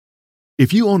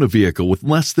If you own a vehicle with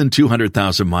less than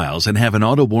 200,000 miles and have an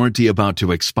auto warranty about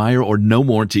to expire or no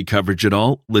warranty coverage at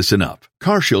all, listen up.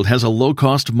 CarShield has a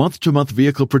low-cost month-to-month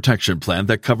vehicle protection plan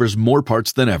that covers more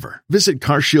parts than ever. Visit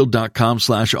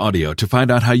carshield.com/audio to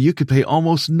find out how you could pay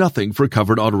almost nothing for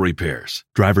covered auto repairs.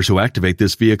 Drivers who activate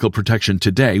this vehicle protection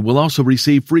today will also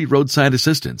receive free roadside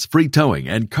assistance, free towing,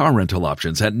 and car rental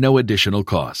options at no additional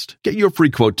cost. Get your free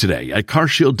quote today at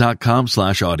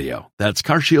carshield.com/audio. That's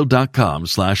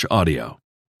carshield.com/audio.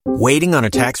 Waiting on a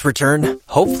tax return?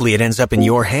 Hopefully it ends up in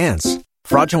your hands.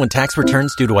 Fraudulent tax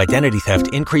returns due to identity theft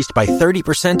increased by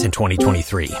 30% in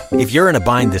 2023. If you're in a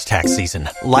bind this tax season,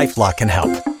 LifeLock can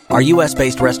help. Our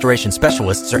U.S.-based restoration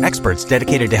specialists are experts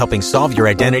dedicated to helping solve your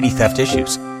identity theft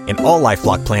issues. And all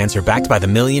LifeLock plans are backed by the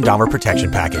 $1 Million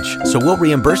Protection Package. So we'll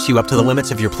reimburse you up to the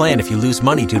limits of your plan if you lose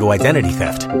money due to identity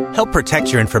theft. Help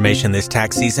protect your information this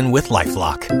tax season with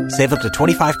LifeLock. Save up to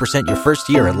 25% your first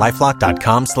year at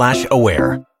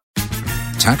LifeLock.com/aware.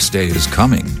 Tax day is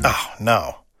coming. Oh,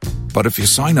 no. But if you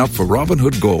sign up for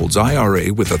Robinhood Gold's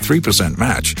IRA with a 3%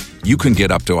 match, you can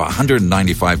get up to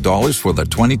 $195 for the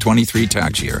 2023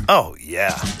 tax year. Oh,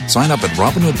 yeah. Sign up at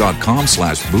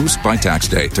Robinhood.com/boost by tax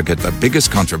day to get the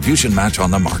biggest contribution match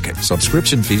on the market.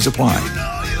 Subscription fees apply.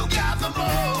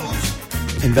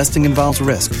 Investing involves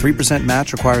risk. 3%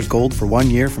 match requires gold for 1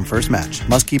 year from first match.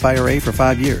 Must keep IRA for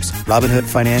 5 years. Robinhood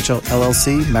Financial,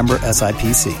 LLC, member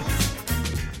SIPC.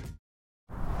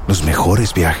 Los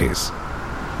mejores viajes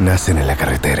nacen en la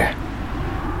carretera,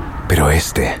 pero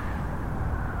este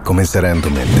comenzará en tu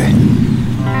mente.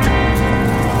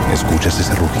 ¿Escuchas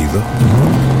ese rugido?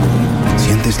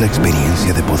 ¿Sientes la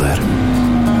experiencia de poder?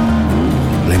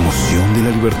 ¿La emoción de la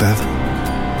libertad?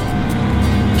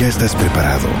 Ya estás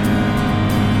preparado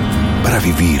para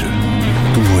vivir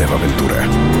tu nueva aventura.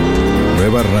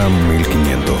 Nueva RAM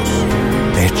 1500,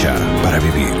 hecha para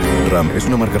vivir. RAM es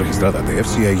una marca registrada de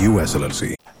FCA US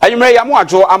LLC. Ayumre ya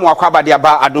muajo amwakwa dia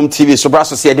ba Adom TV so bra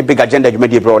so se de big agenda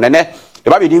dwumadi bro nene e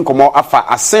ba bidi nkomo afa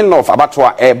Assin North abato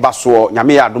a baso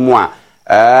nyame ya adom a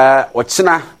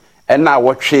ochina na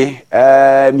wotwe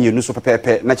mienu so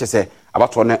pepepe na chese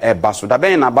abato no baso da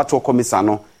ben na abato komisa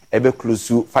no ebe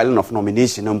close filing of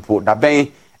nomination mpo da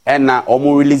ben na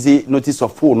omo release notice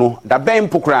of full no da ben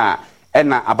pokra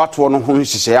na abato no ho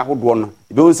nhihye ahodo no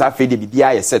ebe unsa afede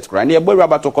bibia ye set kra na ebo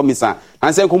abato komisa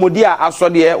anse komodi a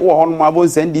asode wo ho no abo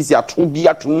nsan disi ato bi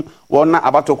ato wo na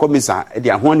abato komisa de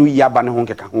ho anu yi aba ne ho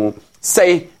nkeka ho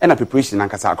sei na preparation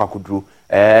ankasa akwakoduru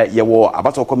ye wo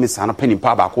abato komisa no panin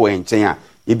pa ba ko enchen a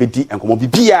ye bedi enkomo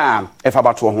bibia efa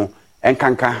abato ho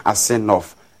enkanka Assin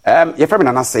North ye fa me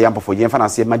na say ampofo ye fa na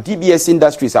say ma DBS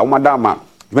Industries a wo madama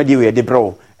dwumadi we de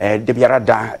bro de biara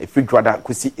da efidwada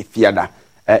kusi efiada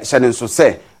Shannon so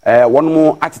say one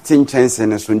more attitude chance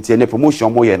and so ntie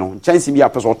promotion mo ye no chance bi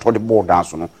apeso to the board down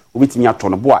so no obitimi ato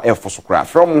no bo a e so kra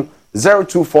from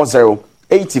 0240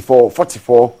 84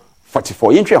 44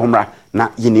 44 yentwe homra na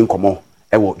yini nkomo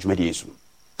e wo dwumadi yesu.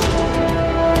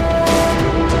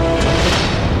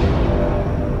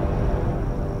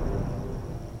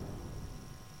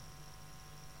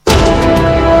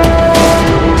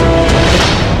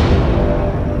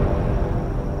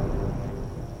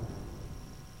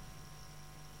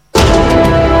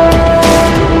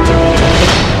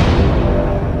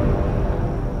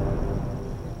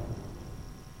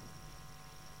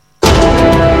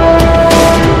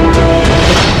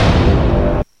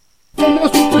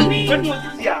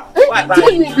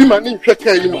 Be my name,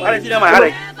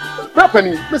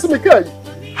 Rapping, Mr. McKay.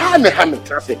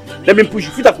 Let me push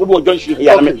you feet up football junction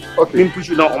here. Okay. Let me push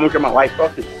you now. I'm my wife.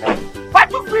 Okay. 5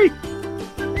 to 3.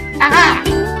 Aha.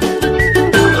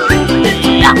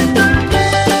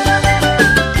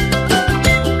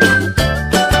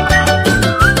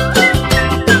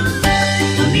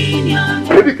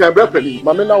 Baby can rapping.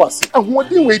 Mamma now was. And what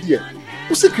do we do?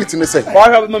 What's secret in the say? I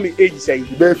have mommy age say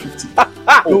 50.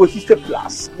 No, 50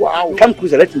 plus. Wow. Come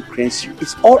closer, let me cleanse you.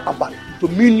 It's all about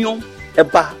Dominion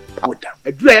Eba powder.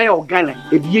 A dry organic,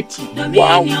 a beauty.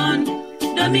 Wow.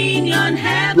 Dominion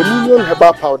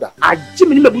Herbal Powder. A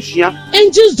Jimmy Mabushia.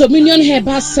 Angels Dominion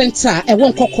Herbal Center, a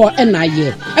 1 cocoa and a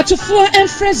year. At 4 and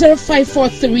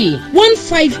 0543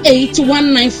 158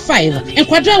 195 and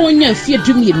Quadra 1 year fear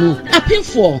Duminu. A pin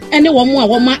for any 1 more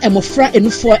woman and Mofra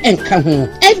and 4 and Cajon.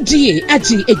 FDA,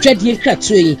 Adi, a Jadian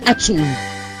Cratui, Atu.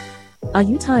 Are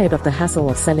you tired of the hassle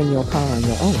of selling your car on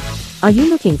your own? Are you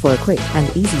looking for a quick and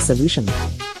easy solution?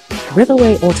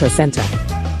 Riverway Auto Center.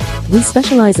 We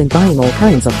specialize in buying all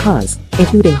kinds of cars,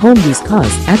 including home-use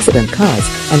cars, accident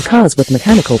cars, and cars with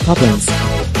mechanical problems.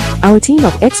 Our team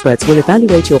of experts will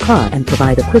evaluate your car and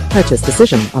provide a quick purchase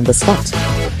decision on the spot.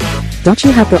 Don't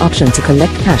you have the option to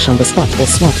collect cash on the spot or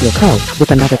swap your car with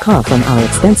another car from our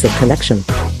extensive collection?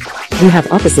 We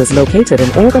have offices located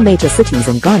in all the major cities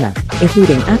in Ghana,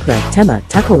 including Accra, Tema,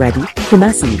 Takoradi,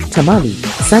 Kumasi, Tamale,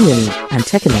 Sanyani, and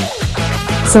Tekene.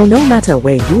 So no matter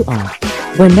where you are,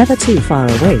 we're never too far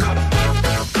away.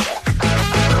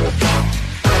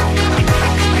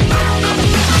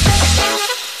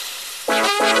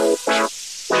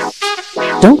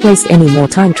 Don't waste any more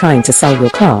time trying to sell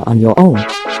your car on your own.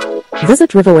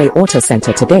 Visit Riverway Auto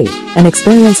Center today and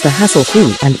experience the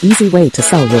hassle-free and easy way to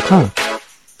sell your car.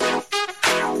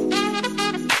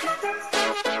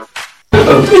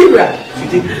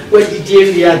 What did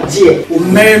you hear?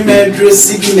 Merry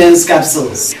CB Men's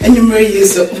Capsules. And you may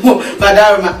use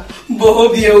Madame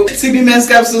Bohobio CB Men's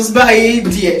Capsules by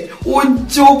dear. What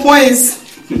 2 points?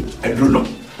 I don't know.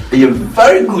 They are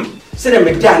very good. Say them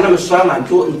again, I'm a swam and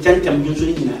go in 10 times.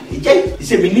 He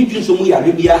said, we need you so we are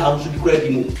Arabia house to be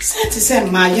credible. Said to say,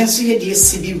 my yes, you hear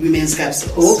CB Women's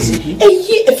Capsules. Hey,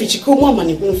 if you come on,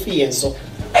 you won't feel so.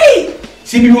 Hey!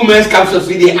 CB Women's Capsules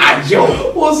with the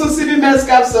Ajo. Also, CB Men's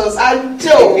Capsules,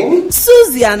 Ajo.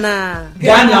 Susiana.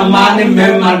 Ghana man,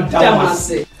 member,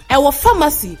 Damase. Our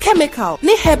pharmacy, chemical,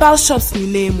 ni herbal shops ni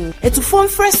name. Et to phone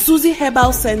fresh Susie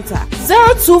Herbal Center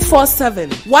 0247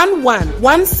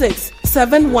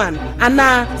 111671 and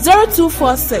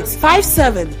 0246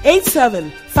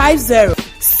 578750.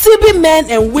 CB Men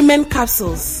and Women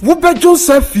Capsules.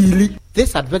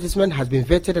 This advertisement has been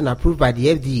vetted and approved by the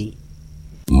FDA.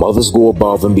 Mothers go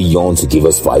above and beyond to give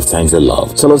us 5 times the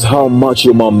love. Tell us how much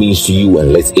your mom means to you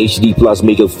and let's HD Plus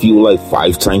make it feel like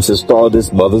 5 times the star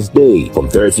this Mother's Day. From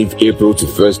 13th April to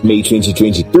 1st May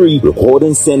 2023, record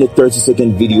and send a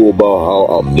 30-second video about how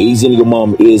amazing your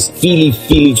mom is. Feel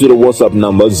it to the WhatsApp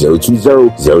number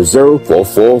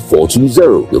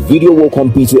 020-0044-420. Your video will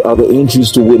compete with other entries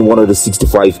to win one of the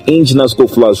 65-inch NASCO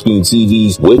flat screen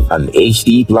TVs with an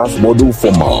HD Plus model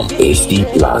for mom. HD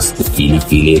Plus, feel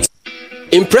it.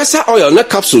 Impressor oil na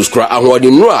capsules kura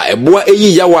ahwadi nura eboa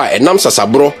eyi yawa enam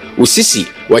sasabro usisi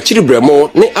wachiri bremo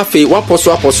ne afi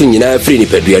waposo nyina afiri ni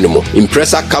pedua no mu.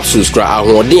 Impressor capsules kura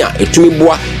ahwodi a etumi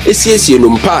boa esiesie no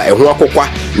mpa eho akokwa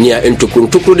nia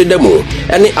entokuntokro de demo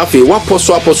ene afi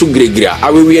waposo gregira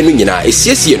awewe no nyina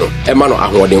esiesie no ema no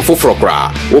ahwodi foforo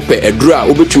kura wope edura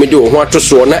obetumi de wo ho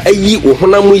atoso na ayi wo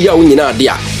honam ya wo nyina ade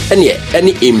a ene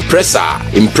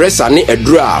impressor ne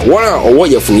edura wona owo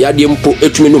yefun yade mpo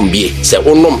etumi no mbie se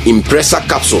onom impressor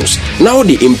capsules now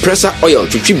the impressor oil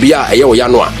twitwi bia eye wo ya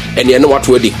no a ene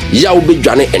wato adi ya wo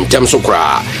bedwane entem so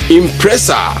kra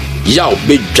impressor ya wo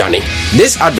bedwane.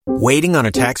 This Waiting on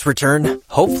a tax return?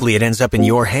 Hopefully it ends up in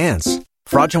your hands.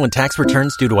 Fraudulent tax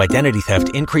returns due to identity theft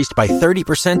increased by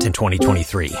 30% in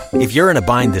 2023. If you're in a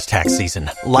bind this tax season,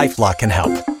 LifeLock can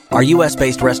help. Our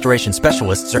U.S.-based restoration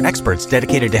specialists are experts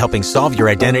dedicated to helping solve your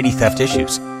identity theft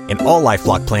issues. And all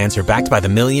LifeLock plans are backed by the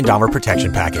 $1 Million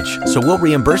Protection Package. So we'll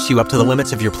reimburse you up to the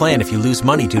limits of your plan if you lose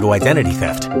money due to identity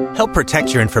theft. Help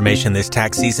protect your information this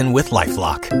tax season with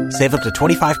LifeLock. Save up to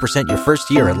 25% your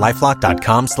first year at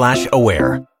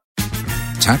LifeLock.com/aware.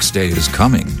 Tax day is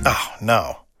coming. Oh,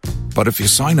 no. But if you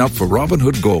sign up for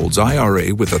Robinhood Gold's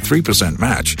IRA with a 3%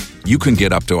 match, you can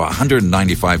get up to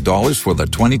 $195 for the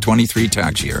 2023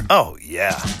 tax year. Oh,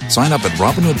 yeah. Sign up at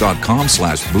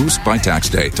Robinhood.com/boost by tax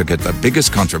day to get the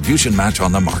biggest contribution match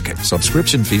on the market.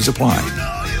 Subscription fees apply.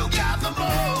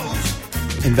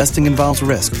 Investing involves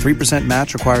risk. 3%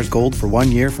 match requires gold for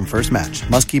 1 year from first match.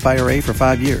 Must keep IRA for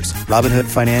 5 years. Robinhood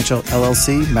Financial,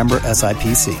 LLC, member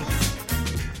SIPC.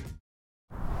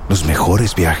 Los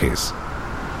mejores viajes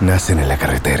nacen en la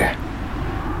carretera,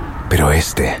 pero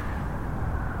este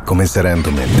comenzará en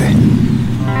tu mente.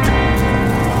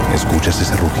 ¿Escuchas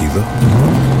ese rugido?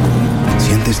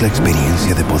 ¿Sientes la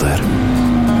experiencia de poder?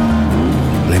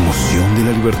 ¿La emoción de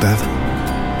la libertad?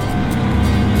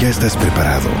 Ya estás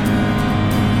preparado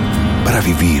para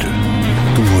vivir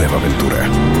tu nueva aventura.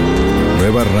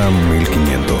 Nueva Ram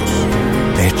 1500,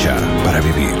 hecha para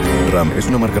vivir. Ram es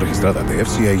una marca registrada de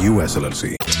FCA US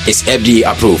LLC. is FDA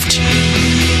approved.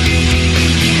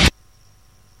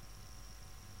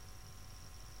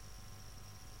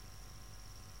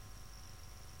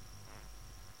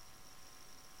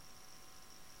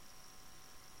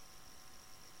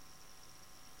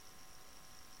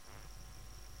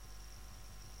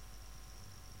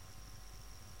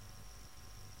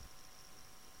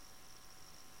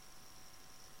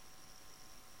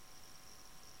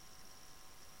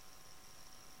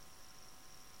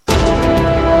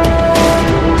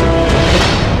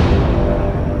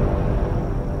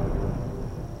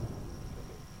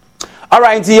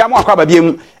 Alright, I'm akwa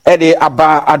biem ede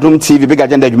aba Adom TV big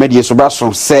agenda dwumadi so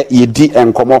braso se yedi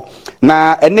enkomo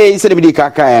na ene se de bi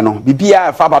kaka no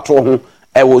bibia fa bato ho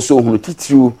e wo so hunu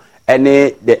titru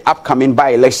ene the upcoming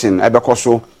by election e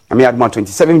bekoso am yadma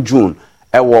 27 June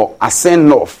e wo Assin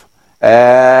North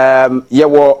ye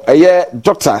wo ye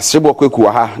Dr. Serebour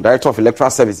Quaicoe ha Director of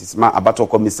Electoral Services ma abato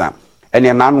commissioner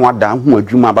ene na anu ada hu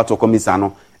adwuma abato commissioner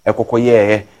no e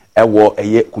kokoye ewo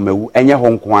eye Kumawu enye ho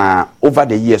nko a over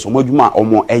the years omadwuma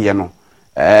omo eye no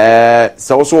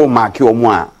se also mark omo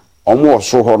a omo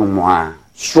oso ho no a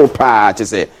so pa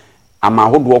che ama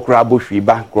hodo okra bohwi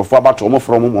ba krofo abato omo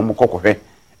from omo kokohwe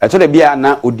eto de bia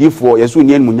na odifo yeso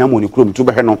ni anunyam oni krom tu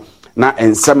behwe no na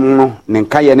ensem no ne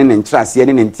nkaye ne ntrase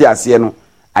ne ntiase no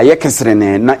aye kesere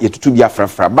ne na yetutu bia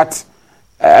frafra but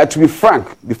to be frank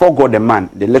before God the man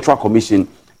the electoral commission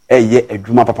eye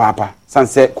adwuma papa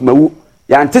sanse Kumawu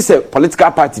ya antise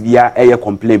political party bia eye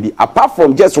complain bi apart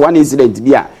from just one incident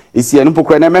bia isi enu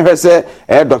pokra na mehwe se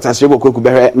Dr. Serebour Quaicoe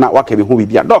behwe na waka bi hu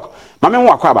bia doc mame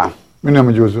ho akwa ba mina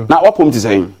mejoso na opom ti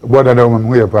say boda da mame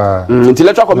hu ye pa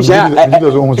intellectual commission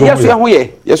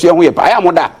yesu ye hu ye pa aya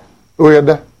moda o ye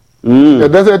da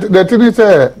the thing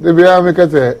say the bia me ka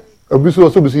say obiso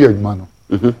so biso ye adwuma no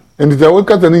and the we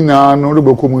ka say na no ro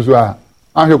bokomu so a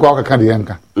ahwe kwa aka de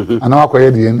yanka ana akwa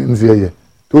ye de nzi ye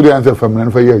to the answer family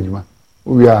na fa ye adwuma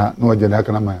we are no agenda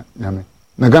kana ma nyame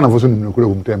na Ghana for so nim kure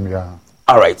humtem ya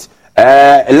all right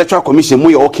electoral commission mu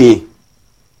ye okay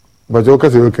but you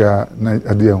say okay na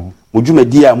ade ho mujuma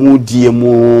dia mu die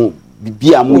mu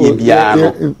bibia mu ye bia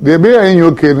no de be en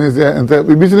okay ni say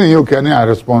we be say okay na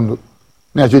respond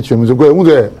na cheche mu so go mu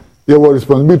say you will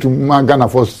responsibility to ma Ghana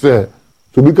for say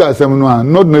to be ka sem no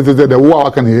not necessarily the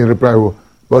war can reply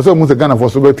but so mu say Ghana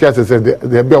for so be tia say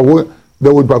the be they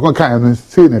would back on kind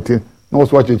say anything no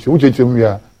was watch it which we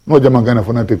are no German Ghana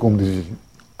for not take home decision.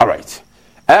 All right.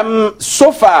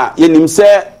 So far yenim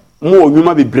say mo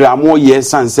onwuma bibra mo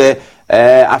yes and say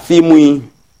afi mu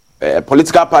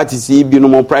political parties bi no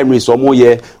mo primaries or mo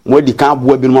ye mo di kan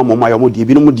bo bi no mo ma yo mo di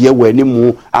bi no mo di e wa ni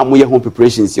mu amoye home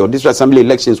preparations or district assembly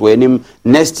elections were nim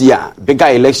next year bigger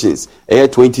elections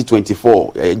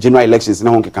 2024 general elections na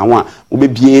hon keka ho a mo be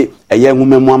bie eye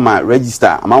nwumemu ama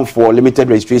register amount for limited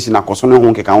registration akoso no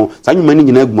hon keka ho sa nwuma ni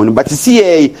nyina agumo no but see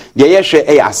the year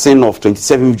hwe Assin of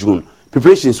 27 June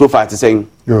preparation so far to saying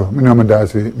yo me no me da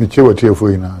say me chewa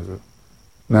tiefo ina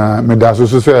na me da so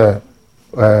say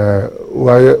bi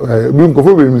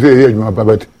nkofo bi mi say ye adwuma pa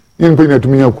but yin pe na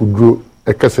tumi ya kuduro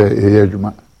e kase ye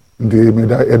adwuma ndi me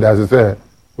da e da say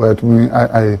wa tumi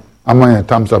I amanya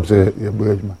thumbs up say ye bo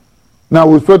adwuma now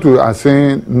we spoke to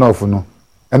Assin North no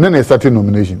and then a starting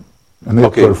nomination and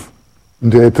okay. 12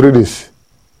 the 3 days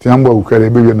tiambo ukare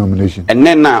be nomination and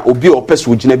then na obi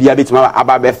opesu gina bia betima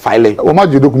aba be file o ma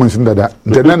je documents ndada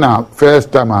then na first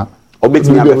time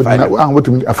obetimi aba file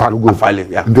wetimi afalo go file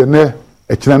yeah then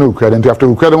echina no ukare then after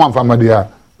ukare one family there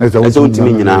na say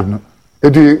wetimi nyina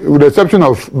it with the exception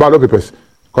of ballot papers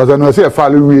because I know say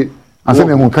file we and say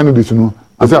them candidates no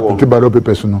I say put ballot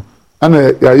papers no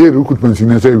and ya ye recruitment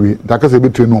in say we that say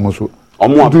between no mo so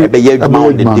omo be ye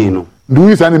adwuma de dey no do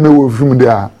we say me wo film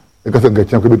there e ka say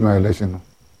ngachia ko between election no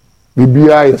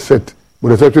BBI is set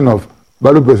with the exception of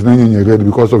ballot papers na nyenye ready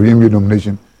because of YMB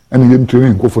nomination and yen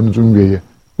training ko for no to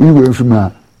we were film na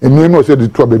and name no say the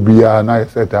two BBI na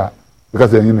set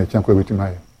because yen na chan ko between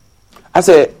my as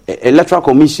a electoral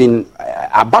commission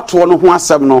abato no ho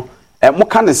asem no mo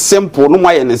kan simple no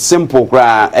my ne simple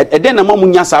kra e den na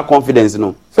mamunya sa confidence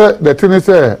no say the thing is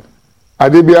say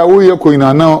adebia wo ye ko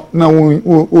ina na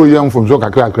wo ye mfom so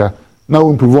kakra na wo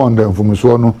improve on the mfom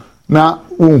so no na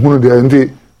wo hunu de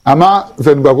ndi ama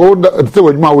se ba ko se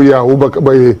waduma wo ya wo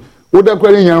ba ye wo da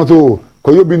kwari nya no so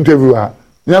ko yo bi interview a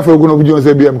nya fa ogun obi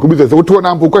say bia ko bi say wo to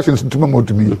na questions to me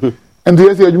to me and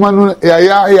yes waduma no ya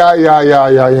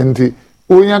enti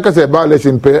wo nya ka say ba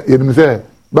election pe ye nim say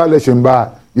ba election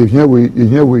ba ye hia we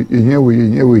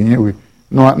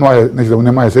no na se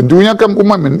wona ma say do nya kam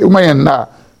uma ye na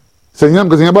se nya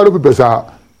ko se ba lo people sa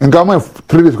nka ma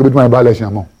 3 days ko bi my ba election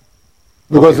among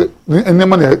because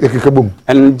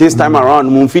and this time around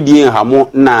mun fidie hamo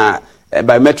na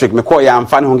biometric me call ya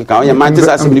amfani ho keka ya mantis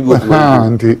assembly go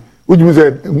anti ujumi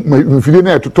say fidie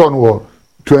na to turn wo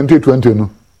 2020 no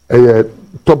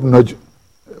top notch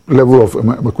level of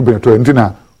makubena 20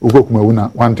 na Kumawu na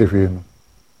wantehwe no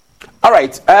all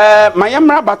right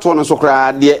mayamra bato no so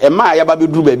kra de ema ya ba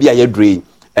beduru ba bia ya dure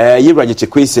yewraje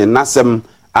chekwese nasem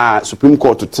Supreme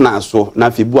Court tena so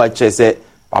na febu a chese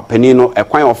papani no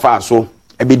ekwan ofa so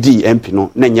ebedi MP no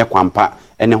na nye kwampa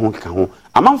ene ho keka ho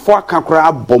amanfo akakora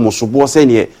abomosobo se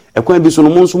ne ekwan bi so no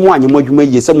mo nso mo anyem adwuma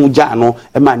yie se mo gya no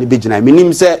e ma ne begina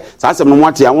menim se sa asem no mo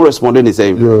ate an respond ne say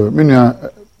yo minia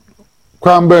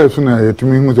kwan ba so na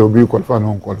yetumi hu se obi qualify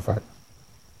no qualify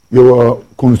your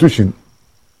constitution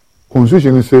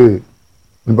say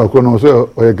ni ba ko no se o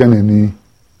ye Ghana ni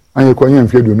anye kwa nya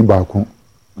mfie do no ba ko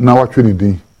na watwe ni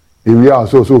din ewi a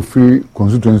so free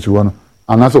constituency one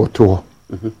ana so to ho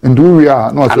ndu wi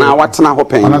a no ana watena ho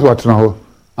pen ana so watena ho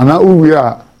ana uwi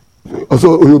a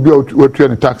so obi a watwe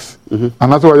ni tax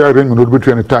ana so ya arrange no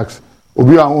betwe ni tax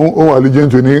obi a o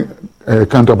allegiance to ni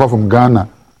counter apart from Ghana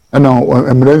and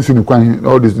emergency ni kwan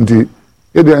all this nti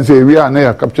e dey say we are na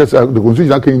ya capture the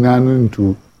constitution can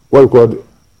into what we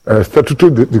call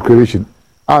statutory declaration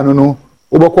no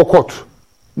obako court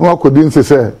no akodi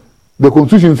say the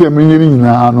constitution say me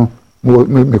nyina no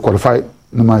me qualify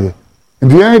no maye in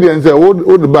the end they say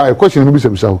what the by question no be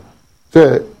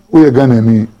say we Ghana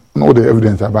ni no the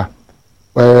evidence aba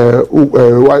we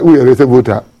are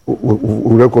voter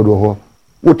we record ho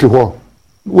what ho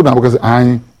we na because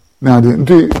na the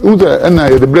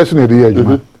the blessing of the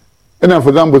year and for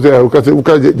example say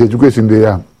the education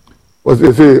there was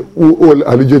say all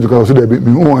allegiance to so there be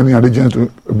me who any allegiance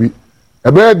to be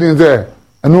a bad thing there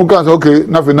and no can say okay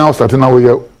nothing now starting now we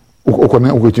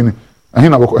okona okechini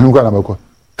ahina bako ahina na bako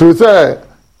to say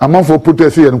amount for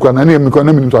protest here and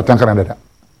na me to attack na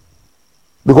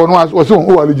because no was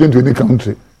all allegiance to any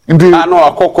country no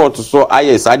akoko to so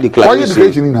yes I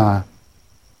declaration na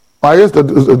yes that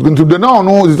going to the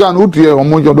no is an utie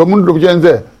omojo do mun do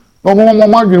jenze no mo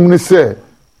madwin mun say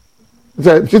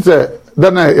she say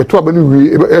then eto ba ni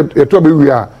wi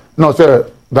a no say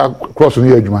that cross no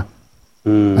adwuma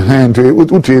and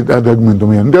utie that argument to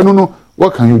me then no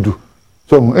what can you do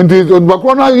so and the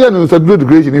bakro na here no statutory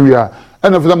declaration wi a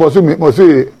and for example so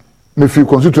say me free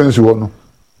constituency wo no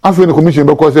afi the commission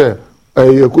because say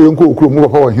yenko okuro mo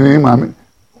papa wa hene ma me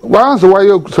once why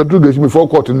you statutory declaration before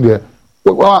court in there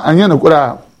well anya na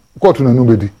kura court na no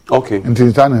bedi okay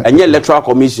nti sana anya electoral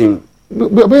commission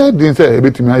be din say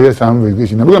ebetimi aye some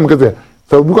investigation na because say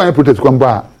so we can protest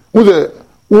kwamba who say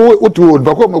what to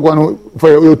ba ko no for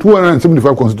your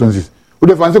 275 constituencies we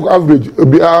dey fancy average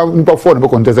be number 4 na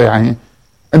contest aye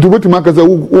and to betimi aka say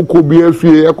who ko be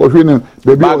afie e ko hwe na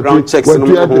background checks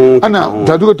no ana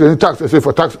tadu to tax say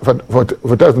for tax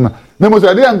for tax na mo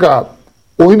say dey anka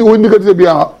o indicate say be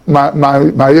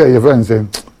my year friend say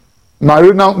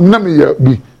Marina Namia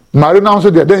Marina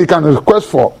also there, then you can request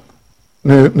for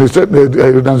the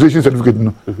organization certificate.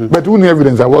 No. But we need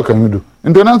evidence. What can you do?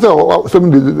 And then answer some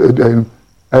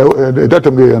the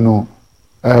datum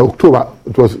October.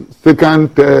 It was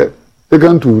 2nd to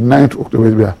 9th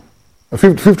October.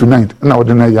 5th to 9th. Now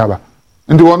the night yaba.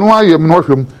 And the one why you not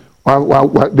from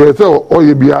they say all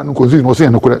you be no consider no say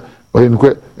no correct or no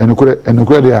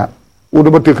there.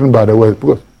 Would have taken by the way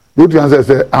because the answer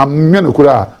say I'm no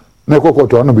correct. Na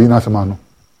kokoto no be na sama no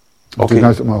okay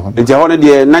nti ho ne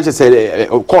de na che say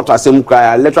court asem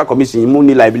kra electoral commission mu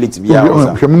ni liability bia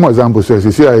o sa mo example say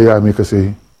I make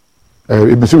say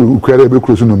e be say we create be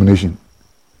close nomination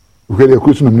we create a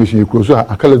close nomination e close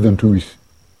a less than 2 weeks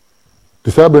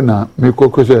to sabe na me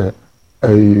kokko say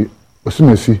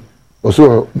osimesi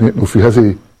oso no fi ha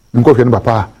say nko hwe ne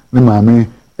papa ne maame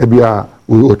e bia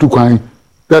otukwan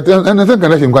that and I think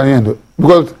connection kwan end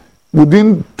because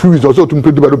within 2 weeks or so to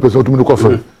pay the person to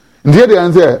cover. The other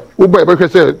answer, Uber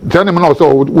say, Johnny Man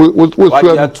also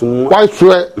why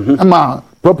swear Emma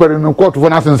proper in the court for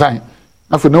nothing sign.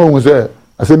 After no one was there,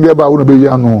 I said, I would be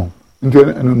no.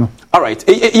 All right,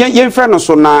 your friend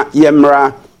also na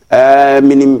Yemra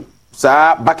minim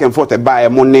sa back and forth by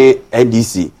money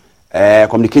NDC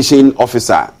communication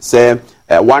officer say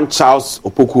one Charles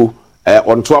Opoku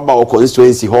on Twaba or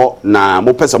constituency ho na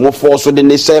mo pesa mo force the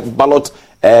nation ballot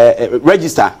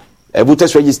register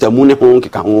voters register mu ne ho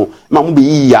nkeka ho ma mo be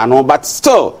ya no but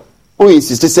still o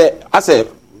insist say as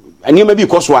ani ma bi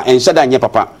koso a enhyada anye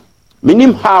papa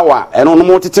minim hawa eno no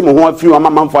mo tete mo ho afiri ama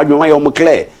manfo adwon ya mo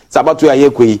clear sabato ya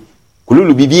yekoi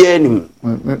kululu bibia nim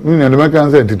mi na dem kan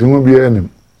say tete mo bibia nim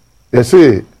you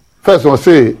say first one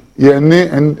say ye ni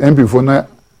MP for na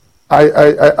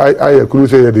I could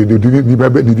say the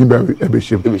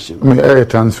air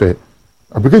transfer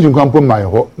application come from my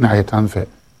home na transfer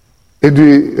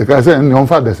edi ka say no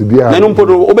fathers dia na no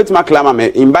podo obetima claim me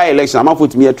in by election am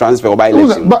put me transfer or by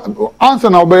election but answer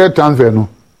na by transfer no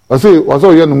I say was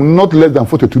all not less than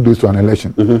 42 days to an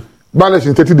election by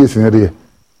election 30 days in a day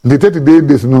the 30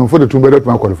 days no 42 better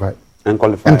to qualify and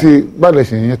qualify and by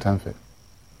election you transfer.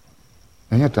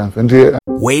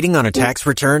 Waiting on a tax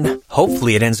return?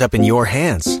 Hopefully it ends up in your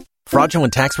hands.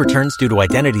 Fraudulent tax returns due to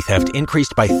identity theft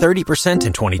increased by 30%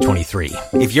 in 2023.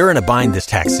 If you're in a bind this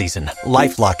tax season,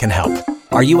 LifeLock can help.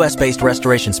 Our U.S.-based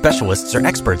restoration specialists are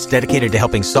experts dedicated to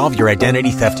helping solve your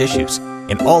identity theft issues.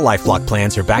 And all LifeLock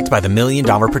plans are backed by the $1 Million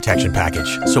Protection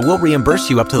Package. So we'll reimburse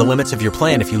you up to the limits of your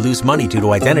plan if you lose money due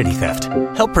to identity theft.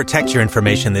 Help protect your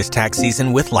information this tax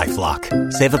season with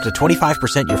LifeLock. Save up to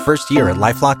 25% your first year at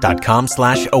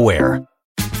LifeLock.com/aware.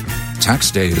 Tax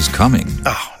day is coming.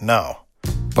 Oh, no.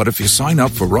 But if you sign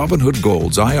up for Robinhood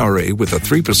Gold's IRA with a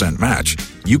 3% match,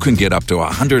 you can get up to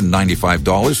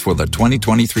 $195 for the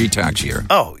 2023 tax year.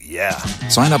 Oh, yeah.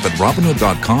 Sign up at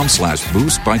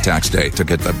Robinhood.com/boost by tax day to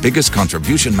get the biggest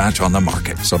contribution match on the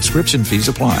market. Subscription fees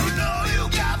apply.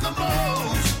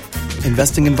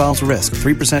 Investing involves risk.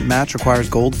 3% match requires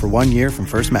gold for 1 year from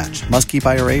first match. Must keep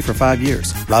IRA for 5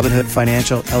 years. Robinhood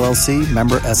Financial, LLC,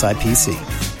 member SIPC.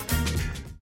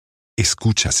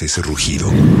 ¿Escuchas ese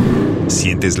rugido?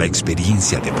 ¿Sientes la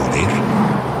experiencia de poder?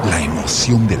 ¿La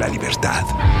emoción de la libertad?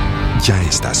 Ya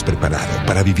estás preparado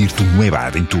para vivir tu nueva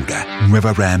aventura.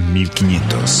 Nueva Ram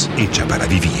 1500, hecha para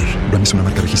vivir. Ram es una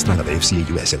marca registrada de FCA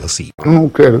US LLC. No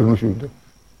creo, no should.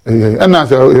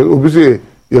 Obviously,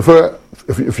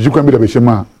 if you can be the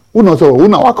Bishama, una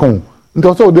wakon, into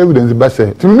evidence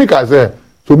best. To me, I say,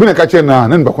 so being a catcher now,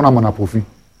 and then Bakuna Manapofi.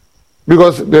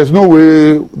 Because there's no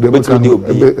way they can do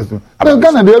it.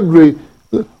 Ghana, they agree.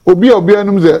 Obia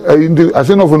in the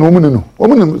Assin North and woman,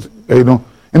 you know,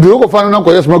 in the local final,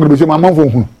 I smuggled with my mom from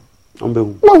whom. No,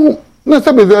 no,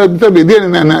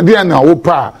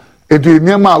 pa. It is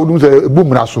near my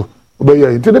boom rasso. Obey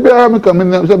it. To the bear, come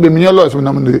in, the minion laws when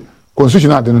I'm in the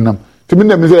constitution at them. To me,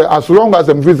 them is as long as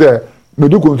I'm free there, me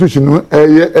do constitution, man,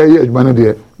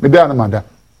 dear, me down, mother.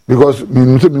 Because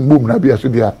me, boom, I be a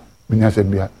studia,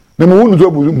 Minia. Nemu wonu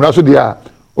job mraso dia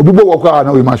obi bo wokwa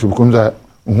na we match become za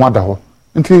ho da ho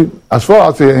nti as far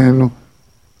as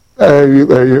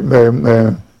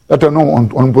that no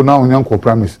on now onyanko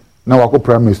promise na wako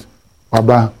promise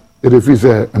baba e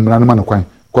refuse emrane man kwan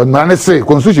ko emrane say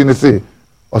constitution say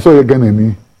oso ye Ghana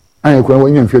ni an kwan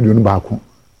wanya mfedu no ba ko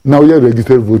na we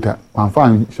registered voter wan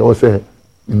fan show say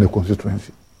in the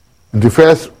constituency in the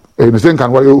first in the second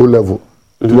can why O level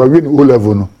to win O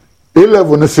level no A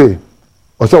level no say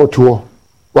also to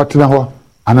what now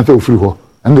another free ho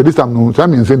and this time no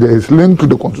time means there is link to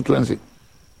the constituency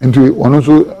into one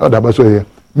also other baso here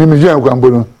me je kwambo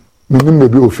no me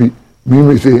be ofi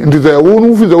me say into the one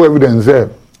who is evidence there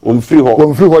on free ho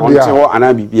there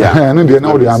ana bibia no dey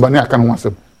na dey amba ne aka no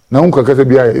wasem na unka kase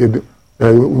bia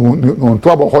on to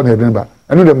about ho na dey ba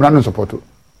eno dem na support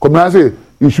come na say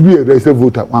you should be a registered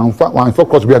voter one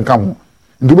focus be come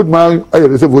into but my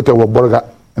registered voter wo borga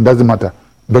and doesn't matter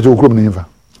but you come never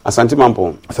Asante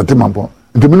Mampo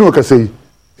nti me no ka sei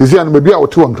sisi an bia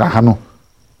wote won kra ha no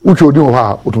utwe odin ho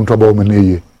a otuntoba o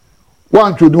meneye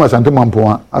wan twe odin Asante Mampo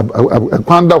a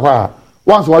kwanda ho a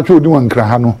wan so watwe odin won kra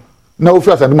ha no na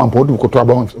ofi Asante Mampo odin ko to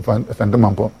aba Asante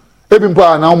Mampo ebi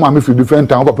mpa na ma me fi different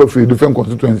town papa fi different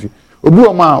constituency obi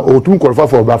o ma otun qualify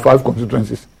for about 5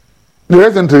 constituencies the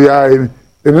recently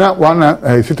na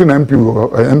one sitting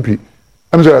MP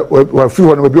I'm sorry, we few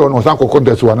one maybe on some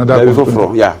contest one another.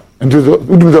 Yeah. And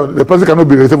the person cannot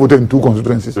be reserved in 2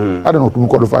 constituencies. I don't know to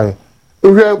qualify.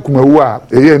 If we are Kumawu,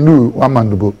 a year new one man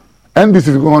do. And this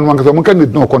is going on because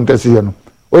candidate no contest here. No.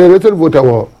 Or a reserved voter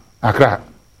or Accra.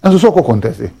 And so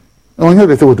contest. On here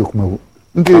reserved to Kumawu.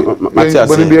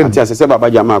 Matias said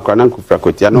Baba Jama Krananku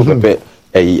Frakotia no pepe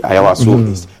ayawa so.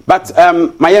 But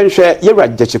my share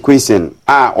yera question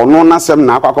ono nasem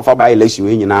na akwakofa by election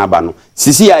we nyina aba no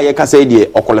sisi ya ye kasa die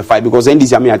o qualify because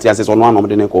NDC Matias says ono anom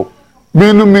de ne ko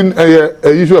mean a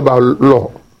issue about law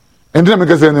and then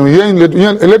because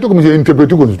electoral commission interpret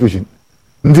constitution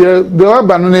the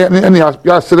aba no ne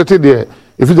ya selected there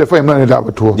if it's a fine man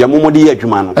that to ya momodi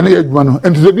adwuma no and adwuma no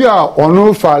and to be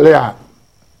ono fale a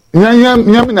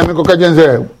nyam na me ko kajen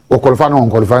say o qualify no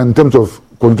qualify in terms of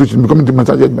constitution becoming the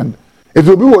matter judgment. It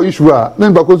will be what issue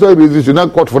then because I resist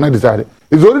not court for not decided.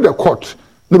 It's only the court.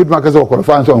 Nobody makes a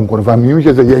qualifying so unqualifying. You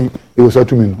just say it was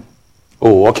to me.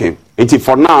 Oh, okay. It's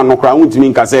for now no crown to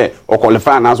mean say or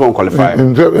qualify as one qualify.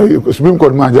 Supreme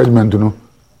Court my judgment, you know.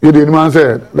 You didn't man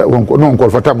say that one no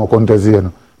qualify time or contest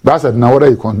here. That's it now whether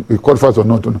you qualifies or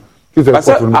not.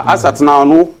 As at now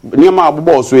no near my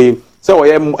boss way so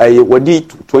we did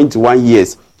 21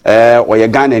 years or you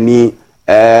Ghana ni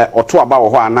or to about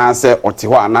ho anase or ti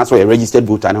ho anase or registered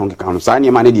voter na ho keka no sa ni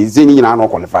ma ne di zeni nyina no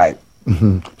qualify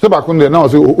so ba kun de na o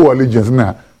say o allegiance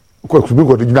na ko Supreme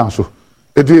Court di so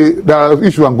the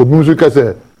issue and go bi so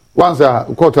say once a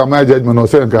court am judgment no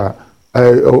say nka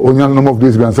onyan no of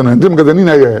this be answer na dem ka ni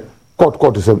na ye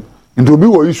court say into bi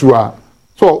wo issue a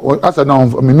So as I now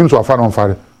mean to afar on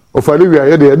fire. Of a area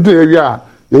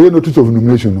area notice of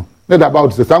nomination. No. Not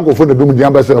about the thank for the doom the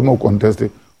ambassador more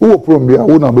contested. Who will probably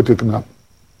who not be taken up.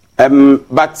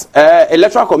 But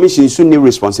electoral commission soon need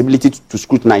responsibility to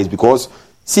scrutinize because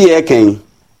CA can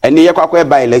and the Yakwa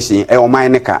by election or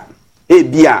Maineka.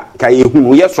 Bia kay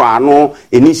hu yes no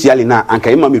initially na and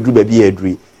kay mama do baby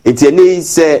adri. It's any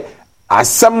say as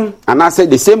some and I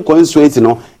said the same constituency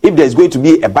no if there's going to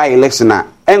be a by election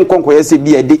and conquer say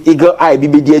be the eagle eye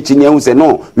BBD who say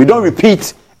no we don't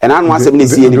repeat and I want to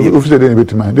see any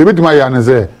the bit my and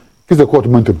say is a court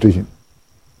interpretation.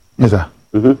 Yes sir.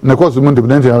 Na court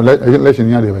interpretation election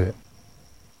here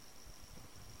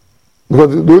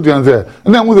because do you answer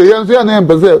and then we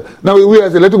say now we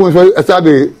as electoral start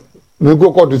the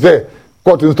go court to say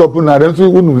court in stop na then so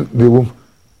the room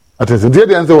at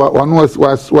the answer one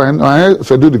was when I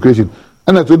said do the creation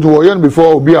and I told you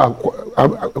before be a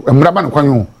mraban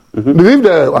kwanyo believe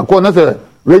the corner say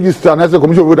register na say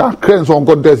commission with a claims on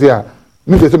contest here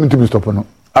me say something to stop no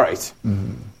all right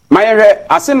my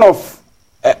Assin North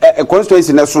a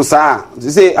constituency na so sa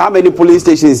say how many police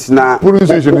stations na police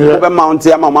station here mount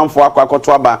am for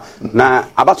akwato aba na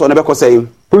abato na be ko say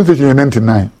police station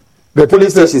 99 the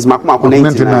police stations makuma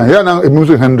 99 yeah now it means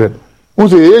 100 we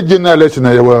say a general election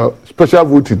there were special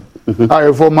voting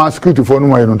I for mass security for no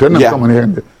no then come on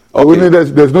here okay.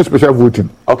 There's no special voting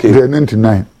okay there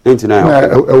 99 okay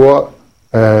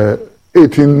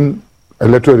 18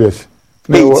 electors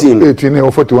 18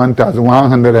 or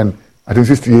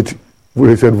 41,168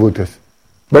 registered voters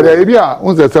but the idea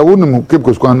once that I wouldn't keep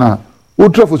kwana we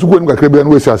travel to go and Caribbean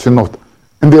and West Assin North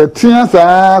and the chance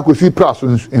could see price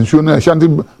in Shona Shanty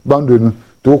boundary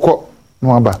to call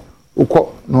no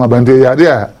abande ya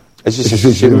there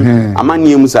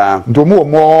amaniums are to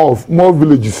more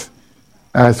villages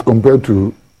as compared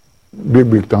to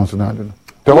big towns now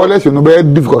the whole election no be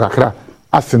difficult akra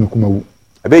Assin Kumawu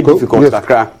a bit difficult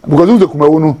akra because who's the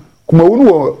Kumawu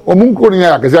omunko ni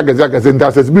akase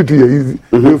accessibility easy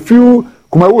a few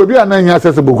Kumawu be an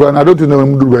accessible and I don't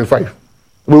know do by 5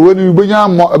 but when you be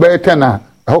about 10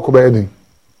 how could be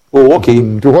oh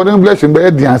okay to hold blessing by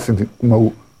the answer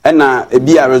Kumawu and na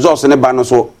be a resource in the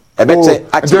so I bet say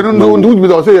actually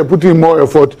don't say you're putting more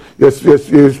effort yes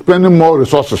you're spending more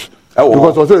resources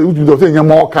because also you say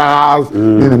more cars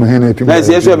in the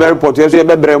yes you're very important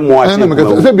you're very more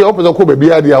because say be opposite ko be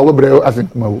dia we bre Assin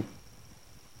Kumawu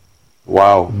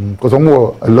wow because a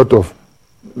lot of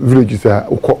villages are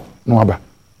no aba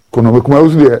kono Kumawu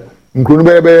there nkunu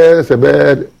be se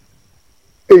be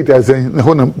 8,000 na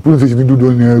hona police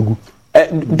do na egu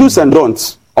do's and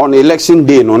don'ts on election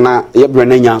day no na ye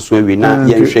brana nyanso awi na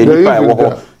ye hwe nipa wo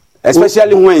ho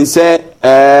especially when say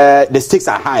the stakes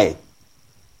are high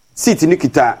seat ni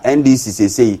kita NDC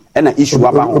say na issue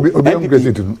aba ho obi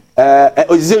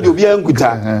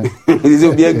ankuta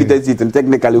seat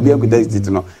technically obi ankuta seat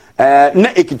no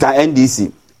na ekita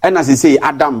NDC and as say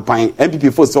Adam Pine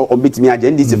MPP for so obitimi age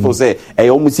NDC for say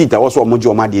omu seat also omo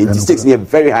joma de stakes near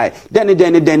very high then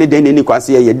ni kwase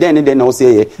ye then o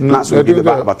say na so be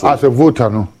about as a voter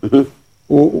no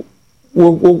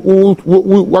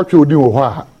what you do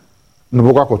ho no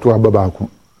boko akoto ababa ko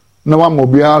na wa mo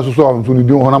bia so ni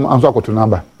di ho na anso akoto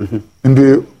number and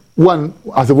the one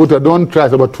as a voter don't try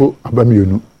about to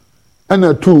abamienu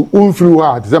and two unfree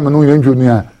hard zaman no yanju ni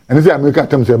a and say America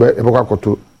tem say boko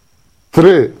akoto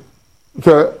 3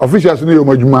 so officials ni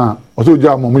yomajuma also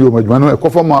jam mo yomajuma no e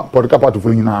conform political party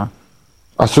for nyina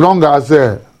as long as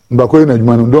mbako na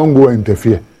juma no don't go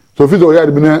interfere so official o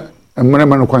yard bi na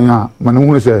mmerema no kwan a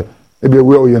manhunu say e be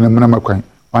we o ye na mmerema kwan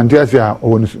wantia say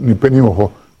o ni pani ho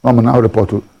ho no na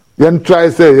report yen try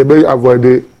say e be avoid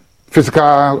the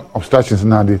physical obstructions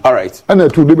na dey all right and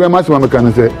to the be maximum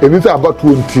can say e be about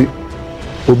 20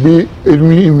 obi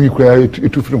emi kura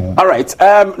etu free ho all right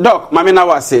doc mama na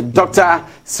was Dr.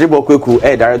 Serebour Quaicoe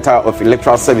director of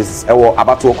Electoral Services ewo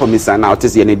abato commissioner na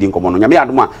otese ne din komo no nyame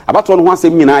adom a abato no ho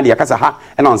asem nyina de akasa ha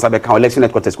e na onsa be ka election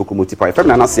headquarters kokomoti pa fam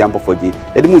na na se ampo fodi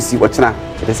e de musi wo chena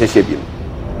e de se hye.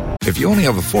 If you only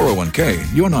have a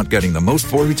 401k, you're not getting the most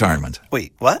for retirement.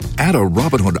 Wait, what? Add a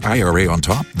Robinhood IRA on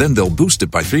top, then they'll boost it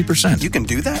by 3%. You can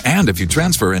do that? And if you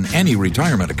transfer in any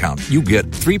retirement account, you get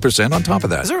 3% on top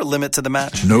of that. Is there a limit to the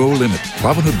match? No limit.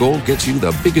 Robinhood Gold gets you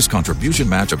the biggest contribution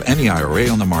match of any IRA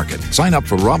on the market. Sign up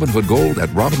for Robinhood Gold at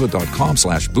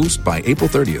Robinhood.com/boost by April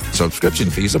 30th.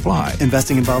 Subscription fees apply.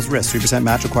 Investing involves risk. 3%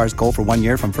 match requires gold for 1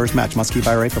 year from first match. Must keep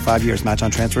IRA for 5 years. Match on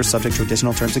transfers subject to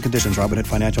additional terms and conditions. Robinhood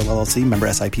Financial LLC, member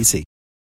SIPC.